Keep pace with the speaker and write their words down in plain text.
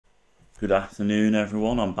Good afternoon,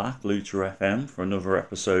 everyone. I'm back, Looter FM, for another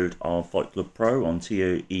episode of Fight Club Pro on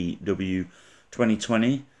TEW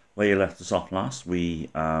 2020. Where you left us off last,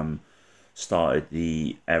 we started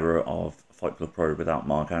the era of Fight Club Pro without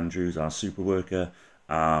Mark Andrews, our super worker.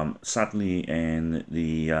 Sadly, in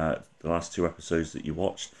the last two episodes that you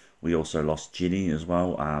watched, we also lost Ginny as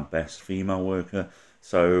well, our best female worker.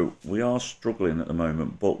 So we are struggling at the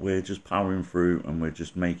moment, but we're just powering through and we're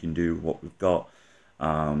just making do with what we've got.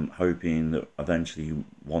 Hoping that eventually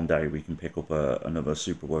one day we can pick up another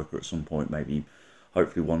super worker at some point. Maybe,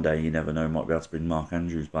 hopefully one day, you never know, might be able to bring Mark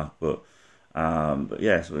Andrews back. But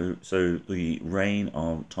yeah, so the reign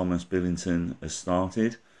of Thomas Billington has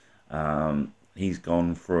started. He's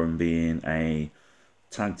gone from being a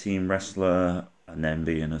tag team wrestler and then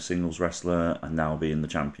being a singles wrestler and now being the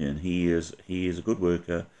champion. He is a good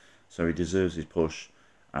worker, so he deserves his push.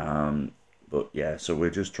 But yeah, so we're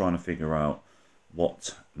just trying to figure out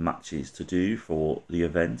what matches to do for the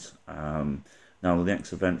event. Now the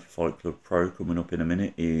next event for Fight Club Pro coming up in a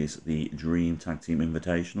minute is the Dream Tag Team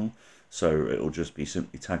Invitational, so it'll just be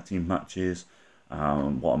simply tag team matches.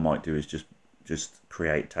 What I might do is just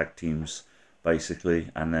create tag teams basically,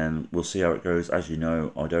 and then we'll see how it goes. As you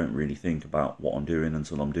know, I don't really think about what I'm doing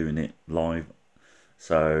until I'm doing it live,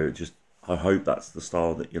 so just I hope that's the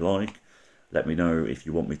style that you like. Let me know if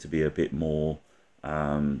you want me to be a bit more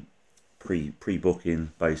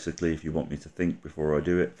pre-booking, basically. If you want me to think before I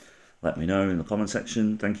do it, let me know in the comment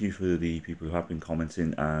section. Thank you for the people who have been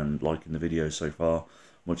commenting and liking the video so far,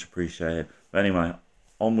 much appreciated. But anyway,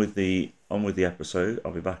 on with the episode.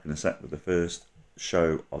 I'll be back in a sec with the first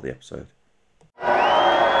show of the episode.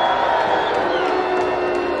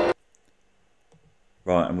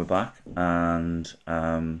 Right, and we're back, and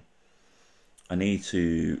I need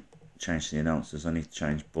to change the announcers. I need to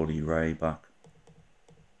change Bully Ray back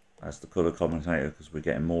as the colour commentator, because we're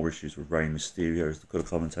getting more issues with Rey Mysterio as the colour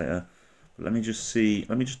commentator. But let me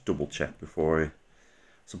just double check before I...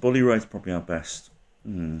 So Bully Ray's probably our best.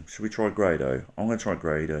 Should we try Grado? I'm going to try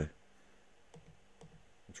Grado.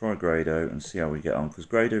 We'll try Grado and see how we get on, because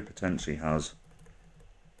Grado potentially has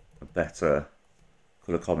a better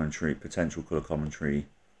colour commentary, potential colour commentary.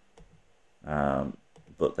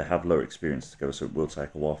 But they have lower experience together, so it will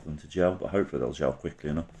take a while for them to gel, but hopefully they'll gel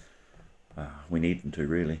quickly enough. We need them to,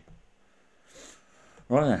 really.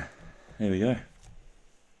 Right then, here we go.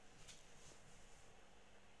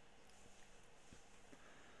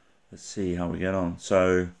 Let's see how we get on.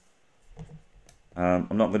 So I'm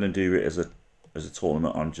not going to do it as a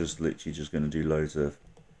tournament. I'm just literally just going to do loads of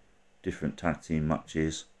different tag team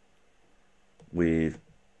matches with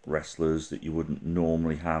wrestlers that you wouldn't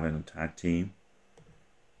normally have in a tag team.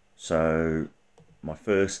 So my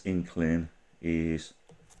first inkling is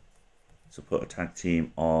to put a tag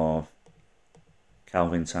team of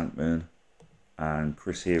Calvin Tankman and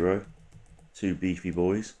Chris Hero, two beefy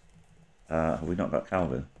boys. Have we not got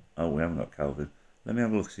Calvin? Oh, we haven't got Calvin. Let me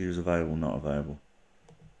have a look, see who's available, not available.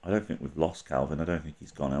 I don't think we've lost Calvin. I don't think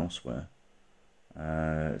he's gone elsewhere.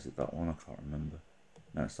 Is it that one? I can't remember.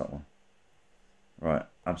 No, it's that one. Right,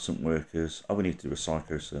 absent workers. Oh, we need to do a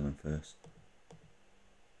psycho sermon first.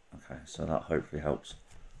 Okay, so that hopefully helps.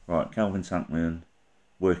 Right, Calvin Tankman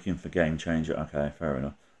working for Game Changer. Okay, fair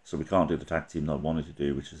enough. So we can't do the tag team that I wanted to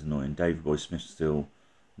do, which is annoying. David Boy Smith still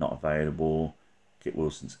not available. Kit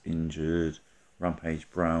Wilson's injured. Rampage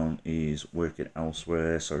Brown is working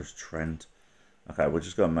elsewhere. So is Trent. Okay, we're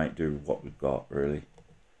just going to make do with what we've got, really.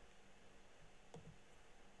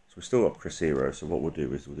 So we've still got Chris Hero. So what we'll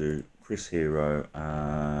do is we'll do Chris Hero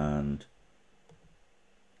and...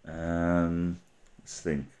 let's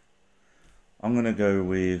think. I'm going to go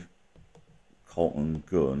with Colton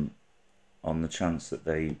Gunn on the chance that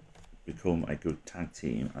they become a good tag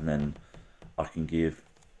team, and then I can give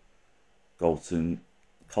Colton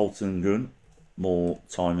Gunn more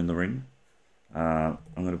time in the ring.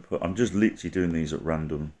 I'm just literally doing these at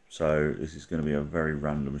random, so this is going to be a very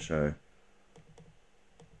random show.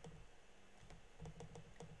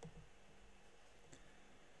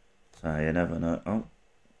 So you never know. Oh,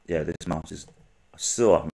 yeah, this mouse is... I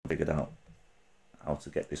still haven't figured out how to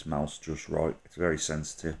get this mouse just right. It's very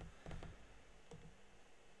sensitive.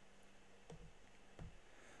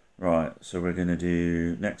 Right, so we're going to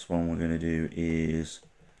do... Next one we're going to do is...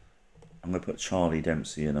 I'm going to put Charlie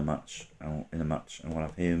Dempsey in a match. And we'll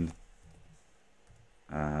have him...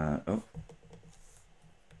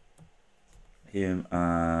 him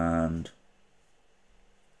and...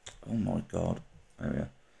 Oh my god. There we go.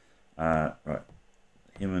 Right.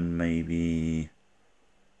 Him and maybe...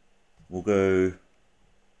 We'll go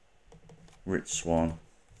Rich Swan,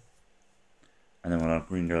 and then we'll have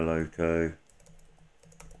Gringo Loco,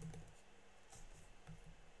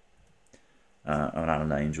 and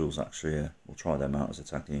Alan Angels actually. We'll try them out as a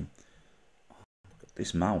tag team.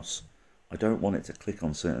 This mouse, I don't want it to click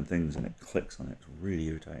on certain things and it clicks on it. It's really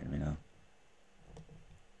irritating me now.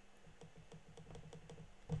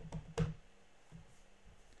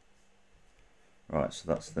 Right, so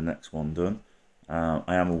that's the next one done.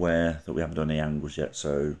 I am aware that we haven't done any angles yet,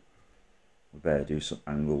 so we better do some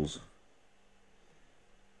angles.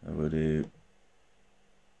 So we'll do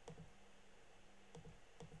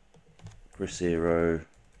Chris Hero,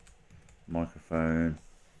 microphone.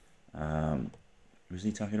 Who's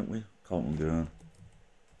he tagging up with? Colton Gunn.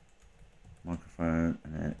 Microphone,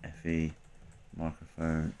 and then FE,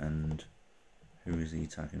 microphone, and who is he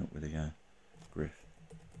tagging up with again? Griff.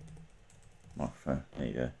 Microphone, there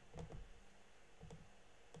you go.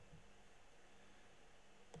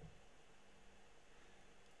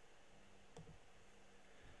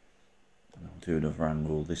 And I'll do another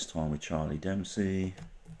angle, this time with Charlie Dempsey.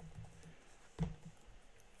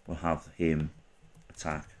 We'll have him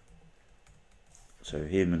attack. So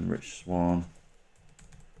him and Rich Swan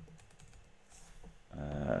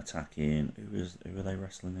attacking. Who are they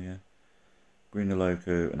wrestling again? Gringo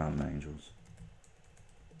Loco and Alan Angels.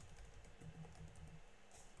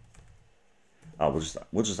 Oh,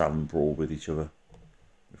 we'll just have them brawl with each other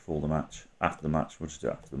before the match. After the match, we'll just do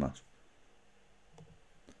it after the match.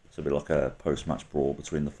 So it'll be like a post-match brawl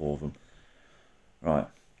between the four of them. Right.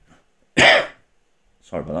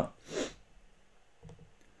 Sorry about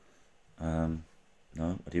that.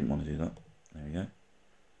 No, I didn't want to do that. There we go.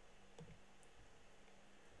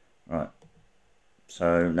 Right.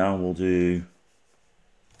 So now we'll do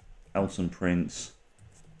Elton Prince,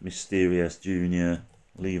 Mysterious Jr.,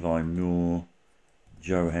 Levi Moore,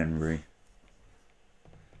 Joe Henry.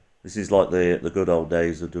 This is like the good old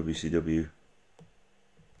days of WCW.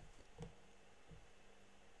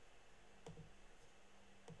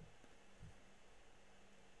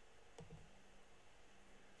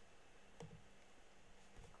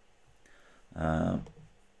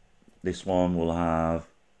 This one will have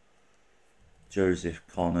Joseph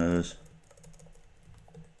Connors,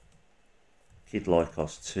 Kid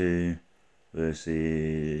Lycos 2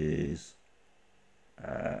 versus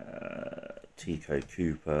TK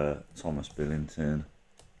Cooper, Thomas Billington.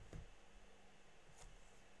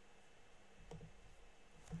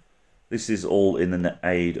 This is all in the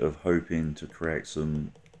aid of hoping to create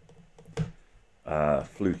some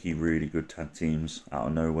fluky, really good tag teams out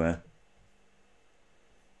of nowhere.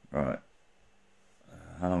 Right.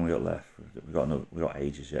 How long we got left? We got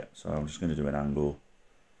ages yet, so I'm just going to do an angle.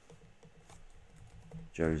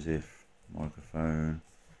 Joseph, microphone.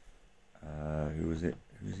 Who was it?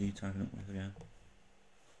 Who was he tagging up with again?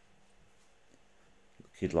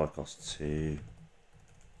 Kid Lycos 2.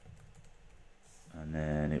 And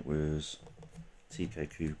then it was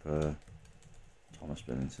TK Cooper, Thomas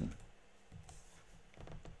Billington.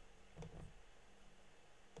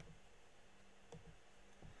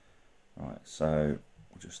 Right, so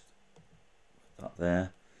we'll just put that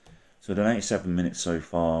there. So we've done 87 minutes so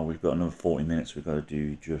far. We've got another 40 minutes we've got to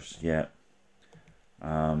do just yet.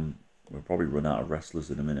 We'll probably run out of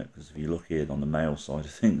wrestlers in a minute, because if you look here on the male side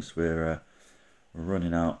of things, we're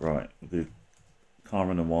running out. Right, we'll do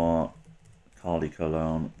Cara Noir, Carly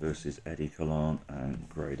Colon versus Eddie Colon and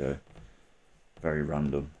Grado. Very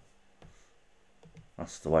random.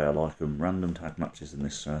 That's the way I like them. Random tag matches in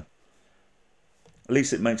this. At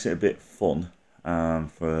least it makes it a bit fun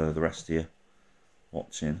for the rest of you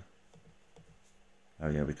watching. Oh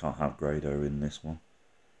yeah, we can't have Grado in this one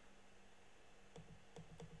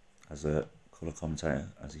as a colour commentator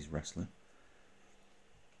as he's wrestling.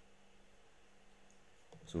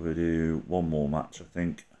 So we'll do one more match, I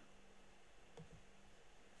think.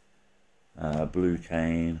 Blue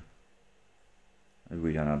Cane. Maybe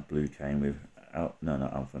we're gonna have Blue Cane with no,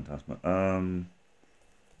 not Al Fantasma.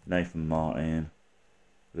 Nathan Martin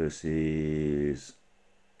versus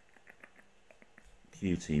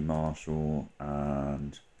QT Marshall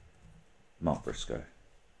and Mark Briscoe.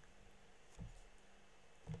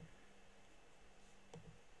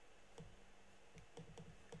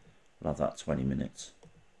 We'll have that 20 minutes.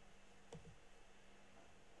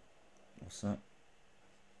 What's that?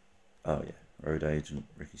 Oh yeah, Road Agent,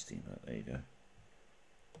 Ricky Steamboat, there you go.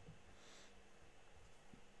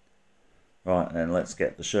 Right, then let's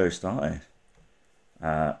get the show started.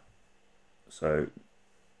 So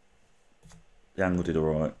the angle did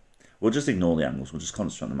alright. We'll just ignore the angles, we'll just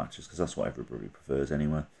concentrate on the matches, because that's what everybody prefers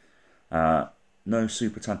anyway. No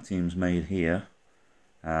super tag teams made here.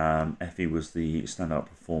 Effie was the standout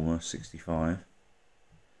performer, 65.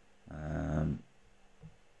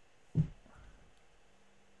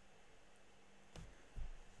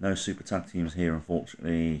 No super tag teams here,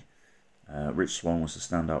 unfortunately. Rich Swan was the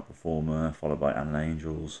standout performer, followed by Anna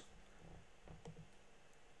Angels.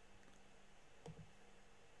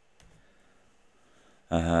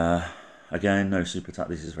 Again, no super tag.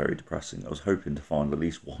 This is very depressing. I was hoping to find at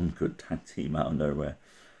least one good tag team out of nowhere.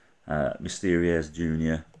 Mysterious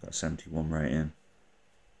Jr. got a 71 rating.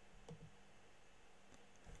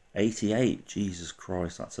 88. Jesus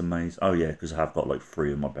Christ, that's amazing. Oh yeah, because I have got like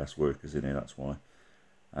 3 of my best workers in here. That's why.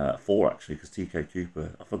 4 actually, because TK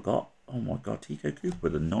Cooper. I forgot. Oh my God, TK Cooper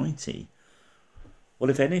with a 90. Well,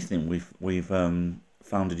 if anything, we've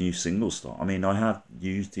found a new single star. I mean, I have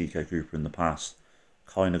used TK Cooper in the past.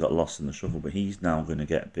 Kind of got lost in the shuffle, but he's now going to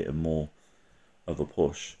get a bit more of a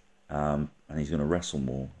push, and he's going to wrestle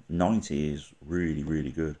more. 90 is really,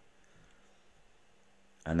 really good.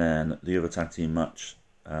 And then the other tag team match.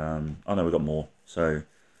 Oh no, we got more. So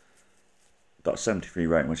got a 73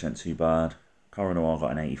 rating, which ain't too bad. Cara Noir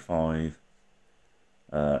got an 85.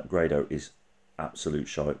 Grado is absolute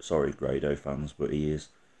shite. Sorry, Grado fans, but he is.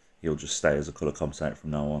 He'll just stay as a colour commentator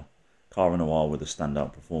from now on. Cara Noir with a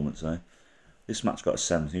standout performance though. This match got a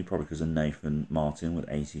 70, probably because of Nathan Martin with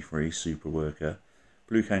 83, super worker.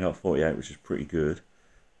 Blue Cane got 48, which is pretty good.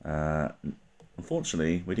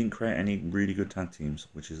 Unfortunately, we didn't create any really good tag teams,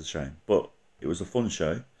 which is a shame. But it was a fun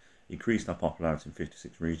show. Increased our popularity in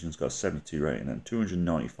 56 regions, got a 72 rating and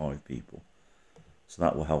 295 people. So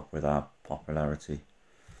that will help with our popularity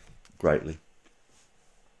greatly.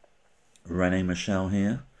 Rene Michelle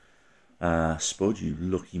here. Spud, you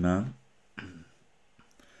lucky man.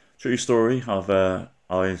 True story,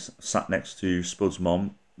 I sat next to Spud's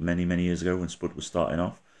mom many years ago when Spud was starting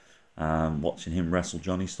off, watching him wrestle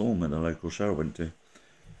Johnny Storm at the local show I went to.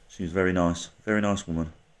 She was very nice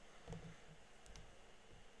woman.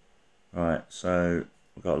 Right, so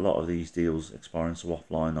we've got a lot of these deals expiring, so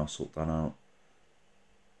offline I'll sort that out.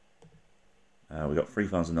 We got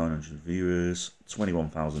 3,900 viewers,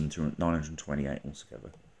 21,928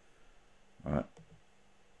 altogether. Alright.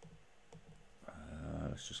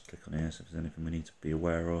 Let's just click on here, so if there's anything we need to be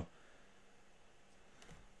aware of.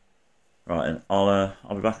 Right, and I'll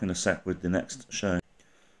be back in a sec with the next show.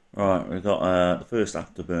 Right, we've got the first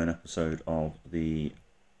afterburn episode of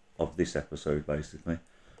this episode, basically,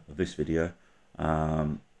 of this video.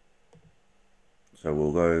 So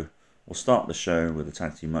we'll start the show with a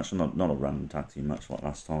tag team match, not a random tag team match like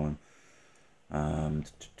last time. We'll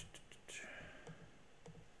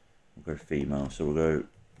go female, so we'll go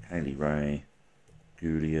Kaylee Ray,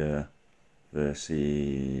 Julia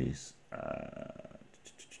versus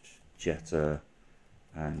Jetta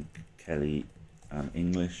and Kelly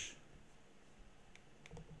English.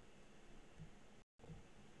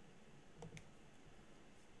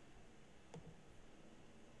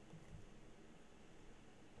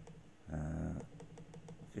 Uh,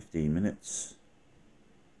 15 minutes.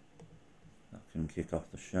 That can kick off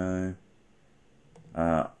the show.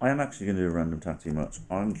 I am actually going to do a random tag team match.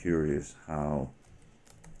 I'm curious how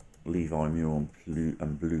Levi Muir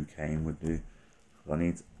and Blue Cane would do. I'm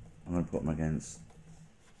going to put them against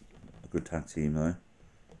a good tag team though.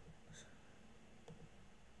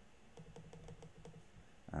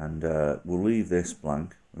 And we'll leave this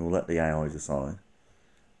blank. We'll let the AI decide.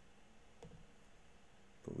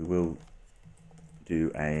 But we will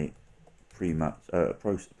do a pre-match,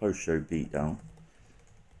 post-show beatdown.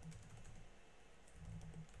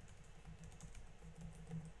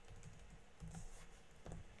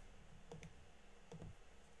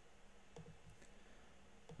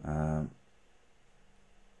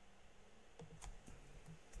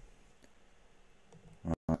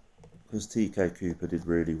 Because TK Cooper did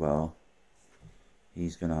really well,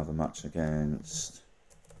 he's going to have a match against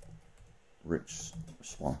Rich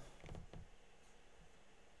Swan.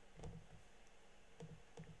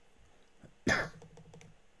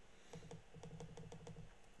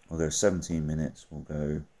 We'll go 17 minutes, we'll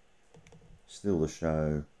go still the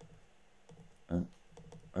show, an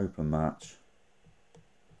open match,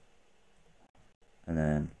 and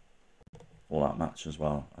then all that match as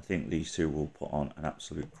well. I think these two will put on an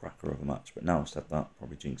absolute cracker of a match, but now I've said that,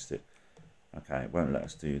 probably jinxed it. Okay, it won't let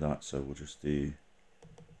us do that, so we'll just do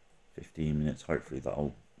 15 minutes, hopefully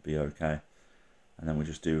that'll be okay. And then we'll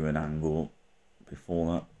just do an angle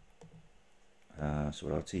before that. So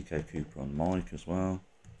we'll have TK Cooper on mic as well.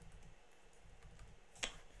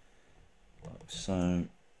 Like so.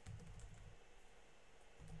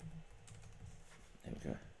 There we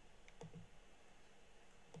go.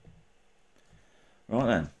 Right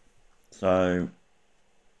then, so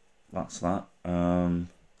that's that.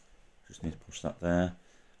 Just need to push that there.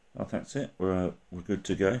 I think that's it. We're good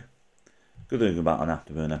to go. Good thing about an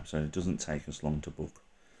afterburn episode, it doesn't take us long to book.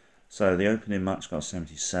 So the opening match got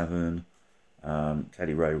 77.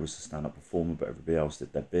 Kelly Ray was the stand-up performer, but everybody else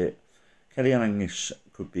did their bit. Kelly Ann English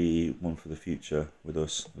could be one for the future with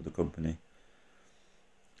us, with the company.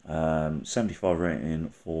 75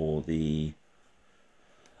 rating for the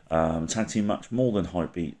tag team match. More Than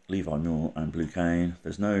Hype beat Levi Moore and Blue Cane.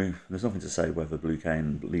 There's nothing to say whether Blue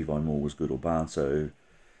Cane and Levi Moore was good or bad, so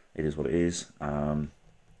it is what it is.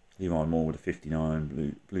 Levi Moore with a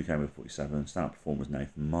 59, Blue Cane with 47. Stand-up performer was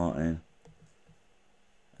Nathan Martin.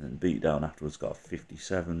 And Beatdown afterwards got a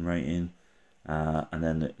 57 rating. And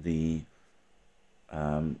then the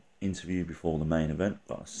interview before the main event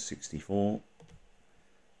got a 64.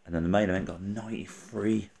 And then the main event got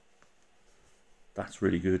 93. That's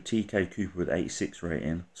really good. TK Cooper with 86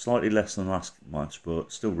 rating. Slightly less than last match,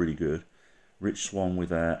 but still really good. Rich Swan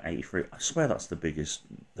with 83. I swear that's the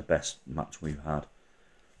best match we've had.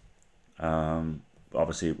 But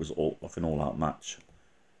obviously it was like an all-out match.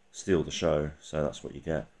 Steal the show, so that's what you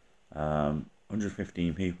get.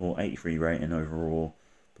 115 people, 83 rating overall,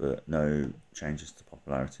 but no changes to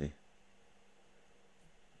popularity.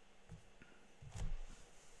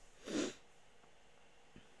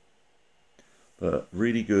 But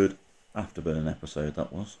really good Afterburn episode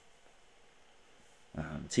that was.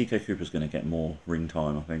 TK Cooper's going to get more ring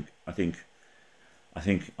time, I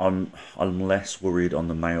think I'm less worried on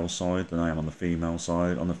the male side than I am on the female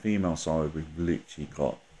side. On the female side, we've literally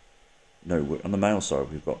got on the male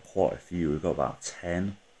side we've got quite a few. We've got about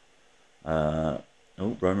 10.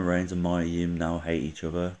 Roman Reigns and Mia Yim now hate each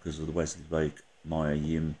other because of the Wesley Blake Mia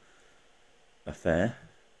Yim affair.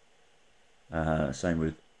 Same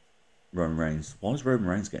with Roman Reigns. Why is Roman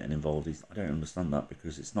Reigns getting involved? I don't understand that,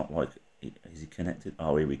 because it's not like, is he connected?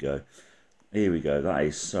 Oh, here we go. That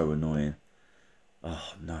is so annoying.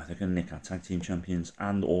 Oh no, they're going to nick our tag team champions,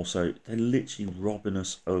 and also they're literally robbing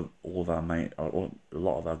us of all of our a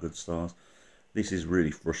lot of our good stars. This is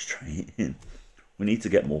really frustrating. We need to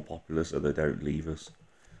get more popular so they don't leave us,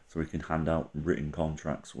 so we can hand out written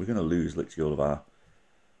contracts. We're going to lose literally all of our.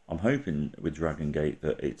 I'm hoping with Dragon Gate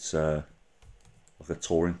that it's like a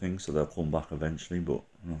touring thing, so they'll come back eventually. But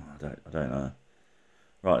I don't know.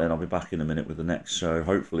 Right then, I'll be back in a minute with the next show,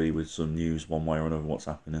 hopefully with some news one way or another what's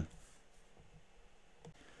happening.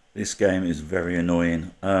 This game is very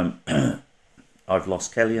annoying. I've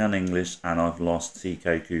lost Kellyanne English and I've lost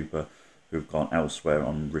TK Cooper, who've gone elsewhere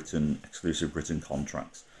on exclusive written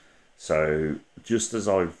contracts. So just as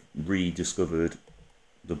I've rediscovered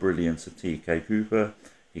the brilliance of TK Cooper,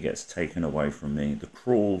 he gets taken away from me. The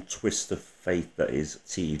cruel twist of fate that is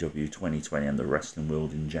TEW 2020 and the wrestling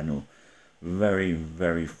world in general. Very,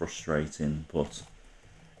 very frustrating, but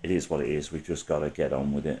it is what it is. We've just got to get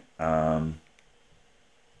on with it.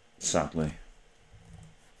 Sadly.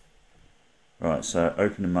 Right, so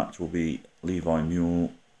opening match will be Levi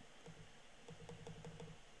Mule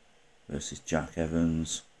versus Jack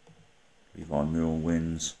Evans. Levi Mule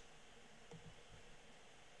wins.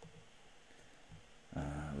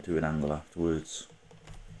 We'll do an angle afterwards.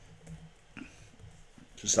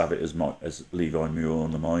 Just have it as Levi Mule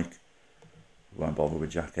on the mic. We won't bother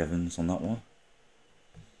with Jack Evans on that one.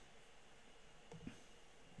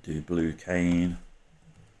 Do Blue Cane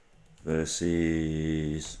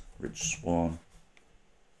versus Rich Swan.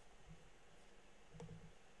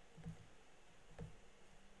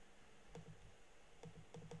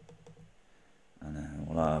 And then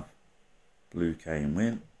we'll have Blue Cane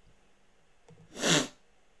win.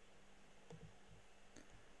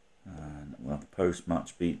 And we'll have a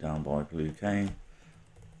post-match beatdown by Blue Cane.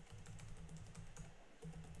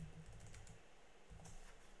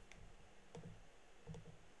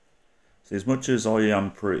 So as much as I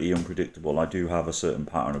am pretty unpredictable, I do have a certain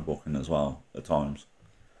pattern of booking as well, at times.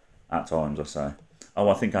 At times, I say. Oh,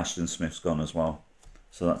 I think Ashton Smith's gone as well.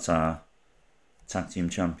 So that's our tag team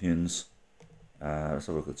champions. Let's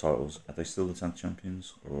have a look at the titles. Are they still the tag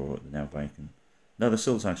champions, or are they now vacant? No, they're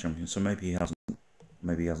still the tag champions. So maybe he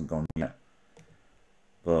hasn't gone yet.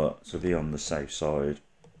 But to be on the safe side,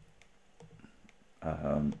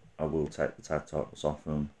 I will take the tag titles off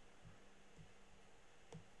them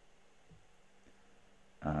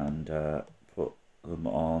and put them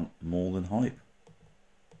on More Than Hype,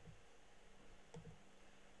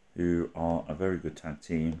 who are a very good tag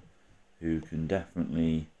team, who can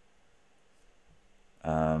definitely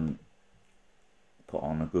put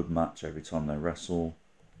on a good match every time they wrestle.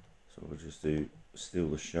 So we'll just do Steal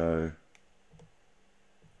the Show,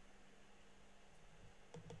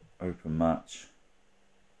 open match,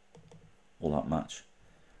 all that match.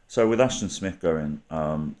 So with Ashton Smith going,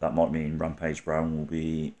 that might mean Rampage Brown will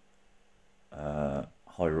be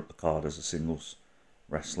higher up the card as a singles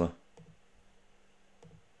wrestler.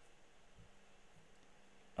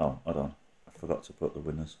 Oh, hold on. I forgot to put the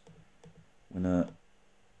winners. Winner,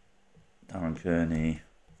 Darren Kearney,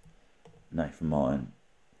 Nathan Martin.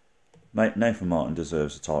 Nathan Martin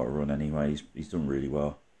deserves a title run anyway. He's done really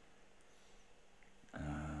well.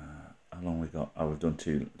 How long we got? Oh, we've done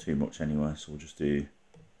too much anyway, so we'll just do.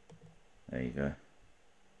 There you go.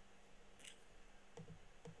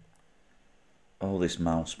 Oh, this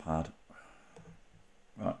mouse pad.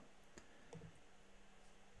 Right.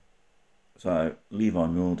 So Levi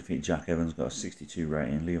Moore defeated Jack Evans, got a 62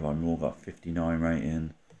 rating. Levi Moore got a 59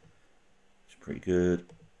 rating, which is pretty good.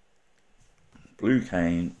 Blue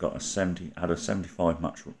Kane got a 70, had a 75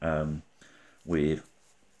 match with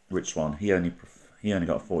Rich Swan. He only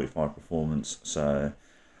got a 45 performance. So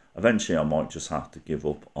eventually, I might just have to give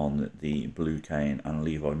up on the Blue Kane and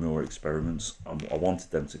Levi Moore experiments. I wanted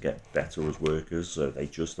them to get better as workers, so they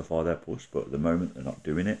justify their push. But at the moment, they're not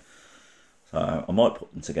doing it. So I might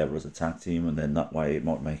put them together as a tag team, and then that way it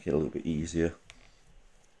might make it a little bit easier.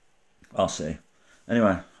 I'll see.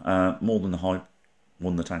 Anyway, More Than the Hype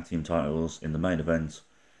won the tag team titles in the main event.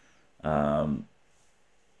 Stand-up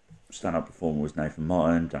performer was Nathan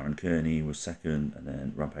Martin. Darren Kearney was second, and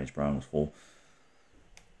then Rampage Brown was fourth.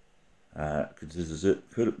 Match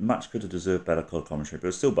could have deserved better colour commentary, but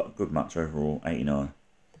it's still a good match overall. 89.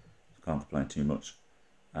 Can't complain too much.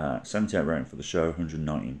 78 rating for the show,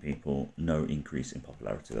 119 people, no increase in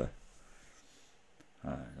popularity there.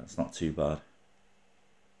 That's not too bad.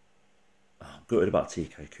 Oh, I'm gutted about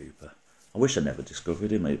TK Cooper. I wish I never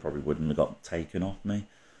discovered him. He probably wouldn't have got taken off me.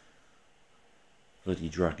 Bloody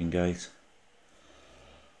Dragon Gate.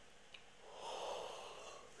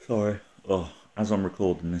 Sorry. Oh, as I'm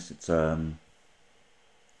recording this, it's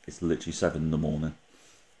literally 7 in the morning.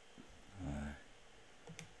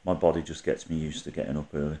 My body just gets me used to getting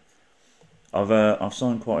up early. I've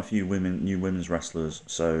signed quite a few new women's wrestlers,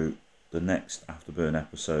 so the next Afterburn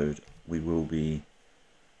episode we will be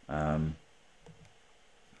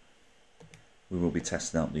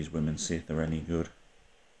testing out these women, see if they're any good.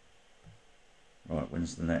 Right,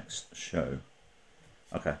 when's the next show?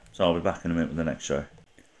 Okay, so I'll be back in a minute with the next show.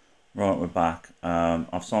 Right, we're back.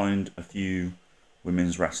 I've signed a few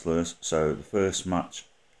women's wrestlers, so the first match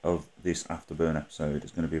of this Afterburn episode is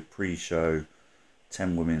going to be a pre-show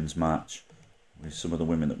 10 women's match with some of the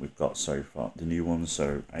women that we've got so far, the new ones.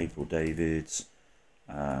 So April Davids,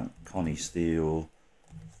 Connie Steele,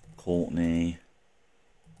 Courtney,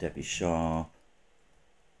 Debbie Sharp,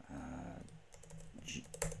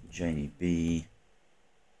 Janie B,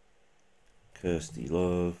 Kirsty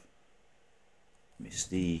Love,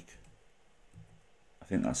 Mystique. I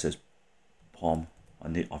think that says Pom. I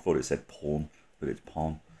thought it said Pawn, but it's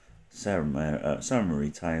Pom. Sarah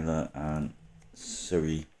Marie Taylor and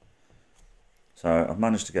Suri. So I've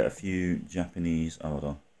managed to get a few Japanese. Oh, hold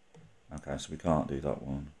on. Okay, so we can't do that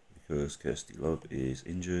one because Kirsty Love is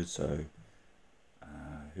injured. So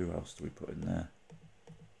who else do we put in there?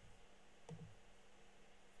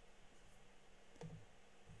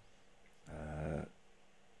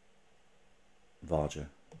 Varja.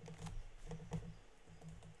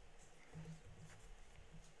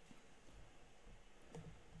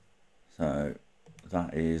 So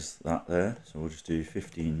that is that there. So we'll just do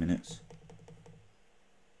 15 minutes.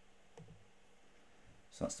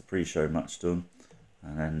 So that's the pre-show match done.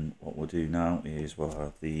 And then what we'll do now is we'll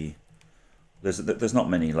have the... There's not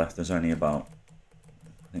many left. There's only about...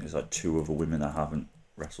 I think there's like 2 other women that haven't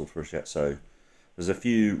wrestled for us yet. So there's a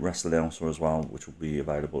few wrestling elsewhere as well, which will be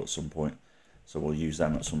available at some point. So we'll use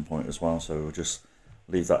them at some point as well. So we'll just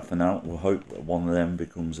leave that for now. We'll hope that one of them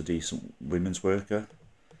becomes a decent women's worker,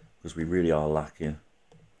 because we really are lacking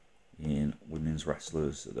in women's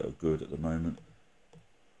wrestlers that are good at the moment.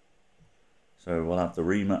 So we'll have the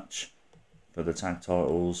rematch for the tag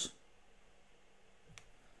titles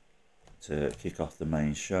to kick off the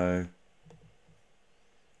main show.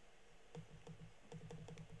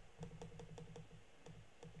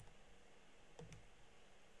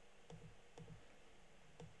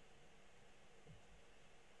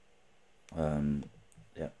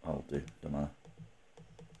 Yeah, I'll do, don't matter.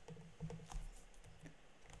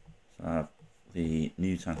 So the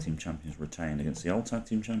new tag team champions retained against the old tag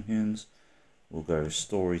team champions. We'll go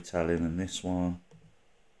storytelling in this one.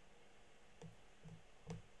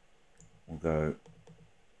 We'll go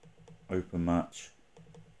open match,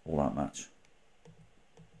 all out match.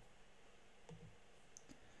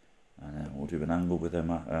 And then we'll do an angle with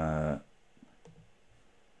them.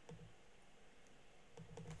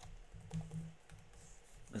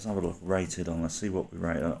 Let's have a look rated on. Let's see what we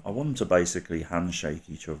rate. I want them to basically handshake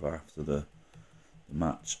each other after the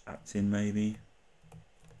match. Acting maybe.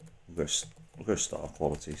 We'll go star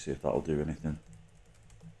quality. See if that'll do anything.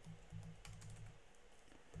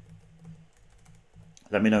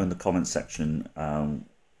 Let me know in the comment section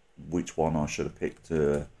which one I should have picked,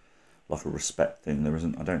 like a respect thing. There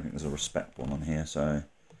isn't. I don't think there's a respect one on here. So,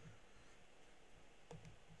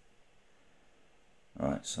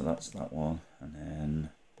 right. So that's that one, and then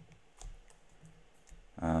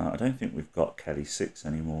I don't think we've got Kelly 6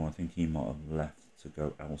 anymore. I think he might have left to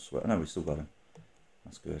go elsewhere. No, we still got him.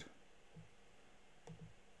 That's good.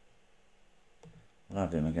 We'll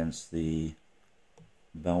have him against the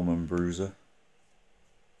Bellman Bruiser.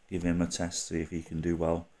 Give him a test, see if he can do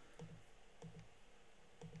well.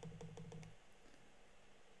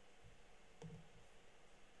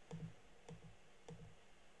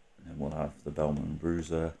 And then we'll have the Bellman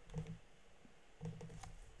Bruiser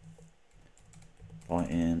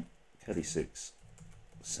fighting Kelly 6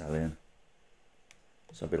 selling.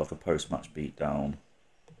 So it'll be like a post-match beatdown.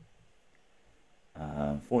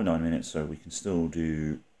 49 minutes, so we can still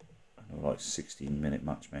do, I don't know, like 16-minute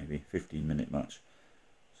match, maybe 15-minute match.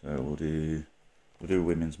 So we'll do a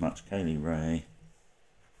women's match. Kaylee Ray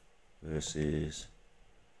versus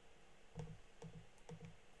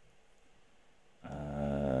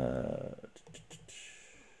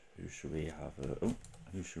who should we have her? Oh,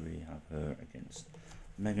 who should we have her against?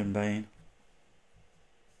 Megan Bain.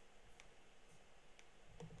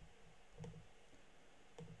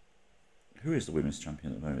 Who is the women's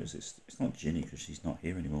champion at the moment? It's not Ginny because she's not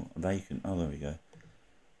here anymore. Vacant. Oh, there we go.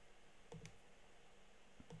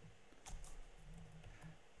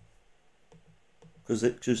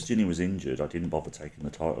 Because Ginny was injured, I didn't bother taking the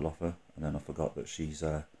title off her, and then I forgot that she's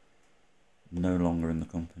no longer in the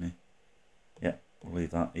company. Yeah, we'll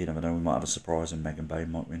leave that. You never know. We might have a surprise, and Megan Bain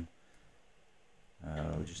might win.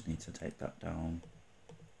 We just need to take that down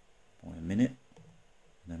by a minute,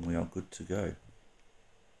 and then we are good to go.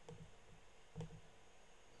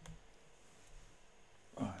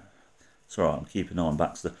 It's alright, I'm keeping an eye on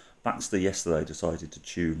Baxter. Baxter yesterday decided to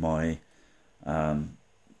chew my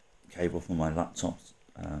cable from my laptop.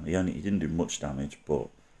 He didn't do much damage, but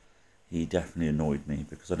he definitely annoyed me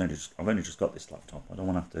because I've only just got this laptop. I don't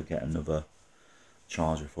want to have to get another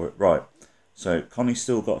charger for it. Right, so Connie's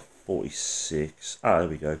still got 46. Ah, there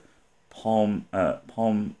we go. Pom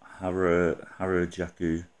Harajuku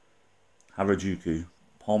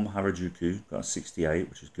got 68,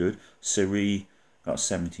 which is good. Siri got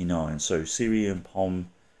 79. So Siri and Pom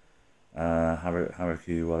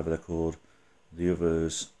Haraku, whatever they're called. The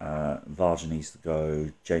others, Varja needs to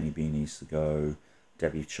go, Janie B needs to go,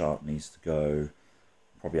 Debbie Sharp needs to go,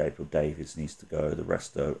 probably April Davids needs to go. The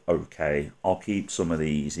rest are okay. I'll keep some of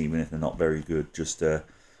these, even if they're not very good, just to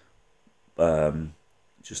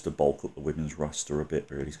bulk up the women's roster a bit,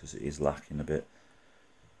 really, because it is lacking a bit.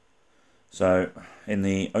 So in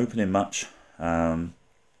the opening match,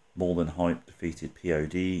 More Than Hype defeated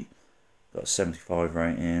POD, got a 75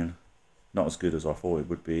 rating, not as good as I thought it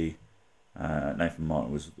would be. Nathan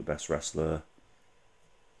Martin was the best wrestler.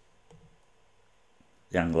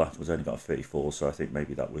 The Angler was only got a 34, so I think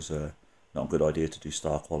maybe that was not a good idea to do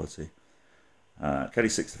star quality. Kelly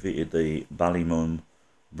 6 defeated the Ballymum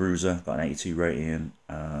Bruiser, got an 82 rating.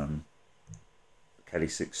 Kelly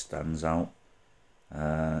 6 stands out.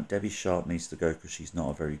 Debbie Sharp needs to go because she's not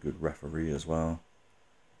a very good referee as well.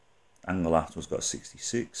 Angelath was got a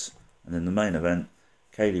 66. And then the main event,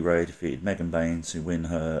 Kaylee Ray defeated Megan Bain to win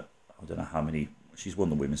her, I don't know how many, she's won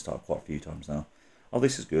the women's title quite a few times now. Oh,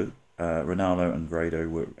 this is good. Ronaldo and Grado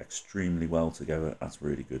were extremely well together. That's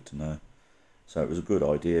really good to know. So it was a good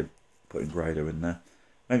idea putting Grado in there.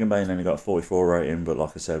 Megan Bain only got a 44 rating, but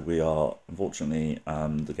like I said, we are, unfortunately,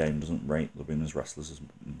 the game doesn't rate the women's wrestlers as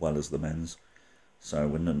well as the men's. So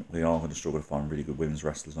we are going to struggle to find really good women's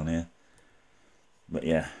wrestlers on here. But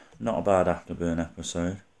yeah, not a bad Afterburn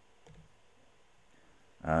episode.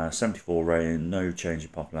 74 rating, no change in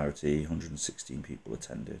popularity, 116 people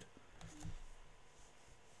attended.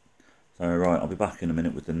 So right, I'll be back in a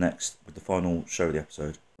minute with the final show of the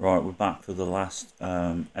episode. Right, we're back for the last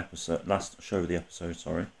show of the episode.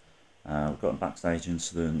 Sorry, we've got a backstage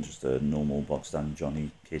incident, just a normal box stand.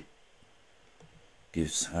 Johnny Kid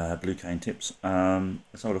gives Blue Cane tips.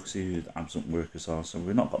 Let's have a look, see who the absent workers are. So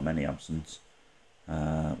we've not got many absents,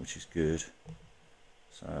 which is good.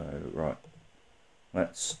 So right,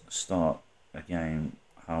 let's start again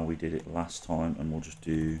how we did it last time, and we'll just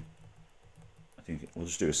do. I think we'll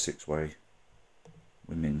just do a 6-way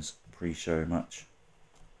women's pre-show match.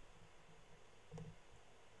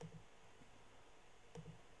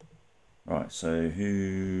 Right, so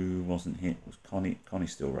who wasn't here? It was Connie. Connie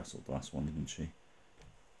still wrestled the last one, didn't she?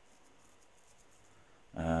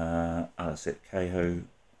 That's it. Keiho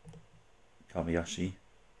Kabayashi.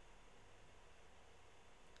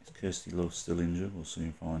 Is Kirsty Love still injured? We'll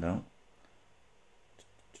soon find out.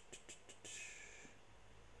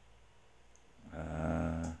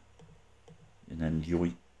 then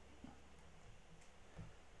yoink.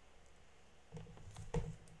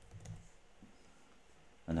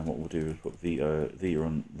 And then what we'll do is put Vita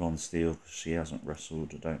on Ron Steele, because she hasn't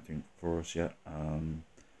wrestled, I don't think, for us yet. I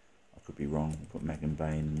could be wrong. We'll put Megan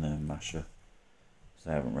Bain and Masha, because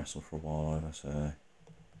they haven't wrestled for a while either, so...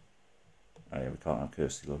 Oh yeah, we can't have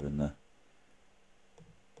Kirsty Love in there.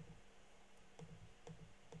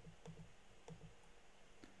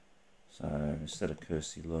 So instead of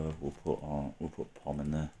Kirsty Love, we'll put Pom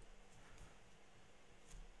in there.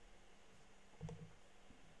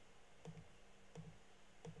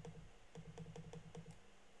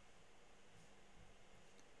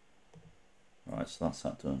 Right, so that's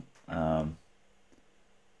that done.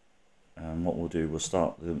 And what we'll do, we'll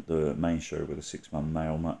start the main show with a 6-man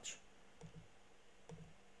male match.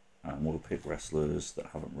 And we'll pick wrestlers that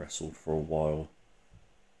haven't wrestled for a while.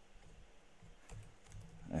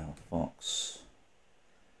 Al Fox.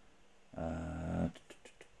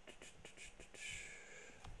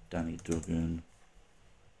 Danny Duggan.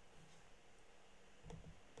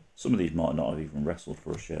 Some of these might not have even wrestled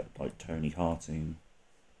for us yet, like Tony Harting.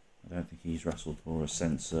 I don't think he's wrestled for us.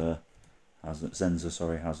 Zenza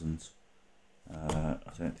hasn't. I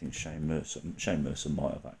don't think Shane Mercer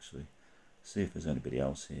might have actually. See if there's anybody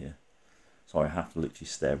else here. Sorry, I have to literally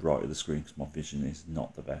stare right at the screen because my vision is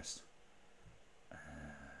not the best.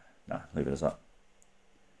 Nah, leave it as that.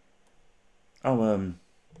 Oh,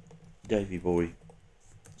 Davey Boy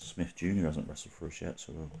Smith Jr. hasn't wrestled for us yet,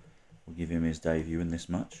 so we'll give him his debut in this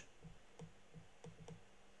match.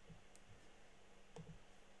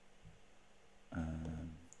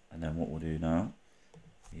 And then what we'll do now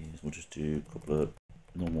is we'll just do a couple of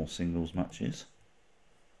normal singles matches.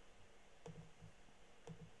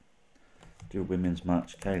 Do a women's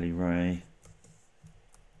match, Kaylee Ray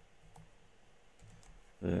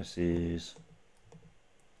versus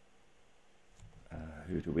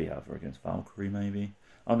who do we have her against? Valkyrie maybe?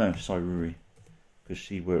 Oh no, sorry, Ruri, because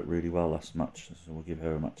she worked really well last match, so we'll give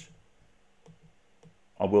her a match.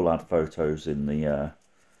 I will add photos in the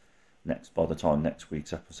by the time next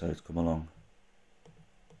week's episodes come along.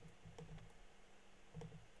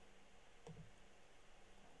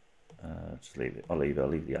 Just leave it. I'll leave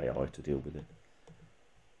the AI to deal with it.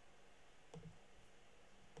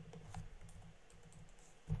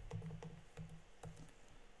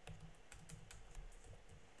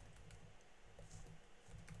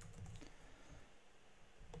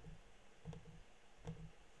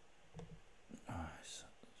 Nice.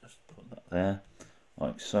 Just put that there,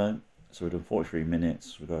 like so. So we've done 43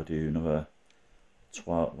 minutes. We've got to do another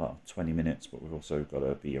 20 minutes, but we've also got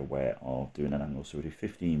to be aware of doing an angle. So we'll do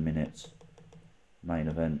 15 minutes. Main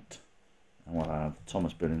event, and we'll have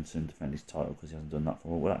Thomas Billington defend his title because he hasn't done that for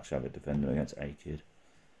a while. We'll actually have a defender against A-Kid.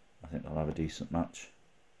 I think they'll have a decent match.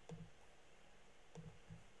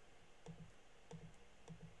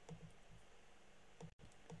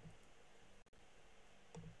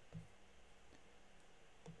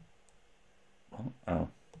 Oh.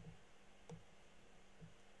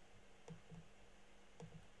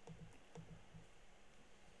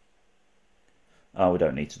 Oh, we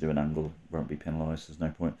don't need to do an angle, won't be penalised, there's no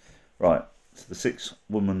point. Right, so the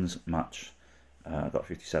 6-women's match, got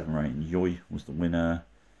 57 rating. Yoi was the winner.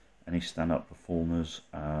 Any stand-up performers?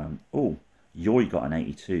 Oh, Yoi got an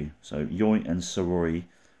 82. So Yoi and Sorori,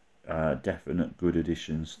 definite good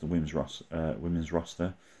additions to the women's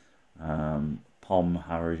roster. Pom,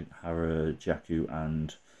 Harajaku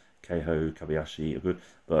and Keiho Kabayashi are good.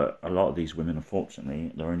 But a lot of these women,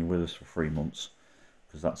 unfortunately, they're only with us for 3 months.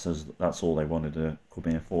 Because that's all they wanted to come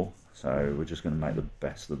here for. So we're just going to make the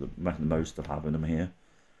most of having them here.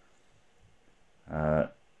 The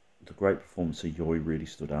great performance of Yoi really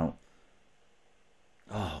stood out.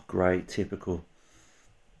 Oh, great, typical.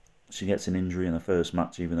 She gets an injury in the first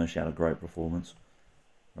match, even though she had a great performance.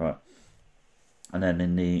 Right, and then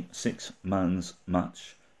in the 6-man's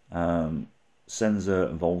match, Senza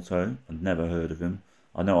Volto. I'd never heard of him.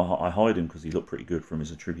 I know I hide him because he looked pretty good from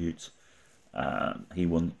his attributes. He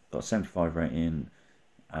got a 75 rating.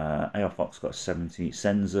 AR Fox got a 70.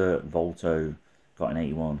 Senza Volto got an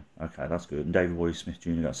 81. Okay, that's good. And David Boy Smith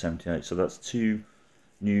Jr. got a 78. So that's 2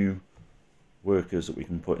 new workers that we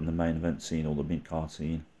can put in the main event scene or the mid-card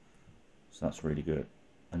scene. So that's really good.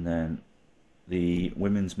 And then the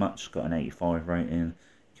women's match got an 85 rating.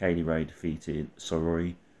 Kaylee Ray defeated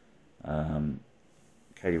Sorori. Kaylee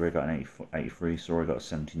Ray got an 83. Sorori got a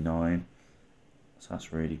 79. So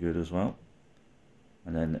that's really good as well.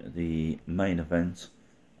 And then the main event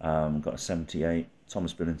got a 78.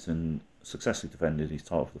 Thomas Billington successfully defended his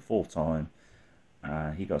title for the 4th time.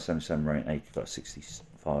 He got a 77 rating. Ake got a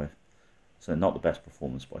 65. So not the best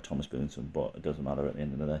performance by Thomas Billington, but it doesn't matter at the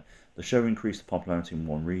end of the day. The show increased the popularity in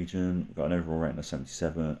one region. We got an overall rating of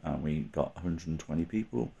 77, and we got 120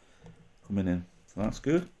 people coming in. So that's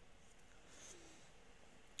good.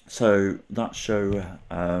 So that show,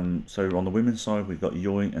 so on the women's side, we've got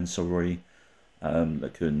Yoy and Sorori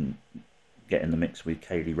that can get in the mix with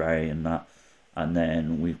Kaylee Ray and that. And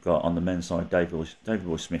then we've got on the men's side David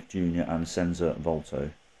Boy Smith Jr. and Senza Volto,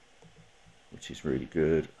 which is really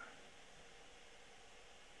good.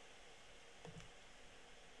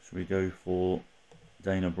 Should we go for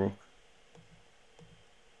Dana Brooke?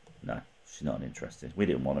 No, she's not interested. We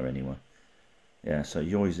didn't want her anyway. Yeah, so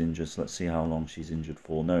Yoy's injured, so let's see how long she's injured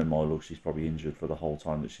for. Knowing my luck, she's probably injured for the whole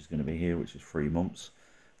time that she's going to be here, which is 3 months.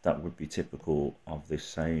 That would be typical of this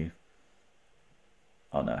save.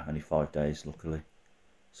 Oh no, only 5 days, luckily.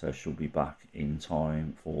 So she'll be back in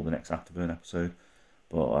time for the next Afterburn episode.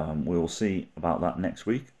 But we'll see about that next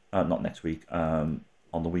week. Not next week, on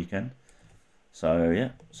the weekend. So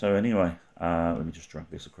yeah, so anyway, let me just drag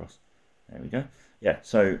this across. There we go. Yeah,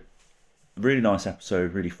 so really nice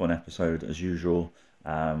episode, really fun episode as usual.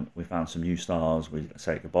 We found some new stars. We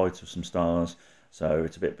say goodbye to some stars. So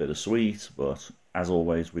it's a bit bittersweet, but as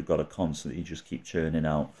always, we've got to constantly just keep churning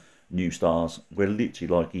out new stars. We're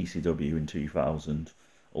literally like ECW in 2000,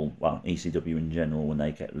 or well, ECW in general. When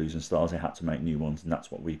they kept losing stars, they had to make new ones, and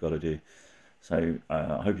that's what we've got to do. So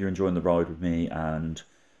I hope you're enjoying the ride with me, and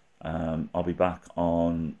I'll be back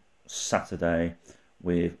on Saturday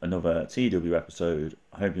with another TEW episode.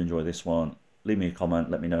 I hope you enjoy this one. Leave me a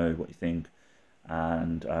comment, let me know what you think,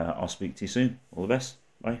 and I'll speak to you soon. All the best.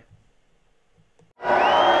 Bye.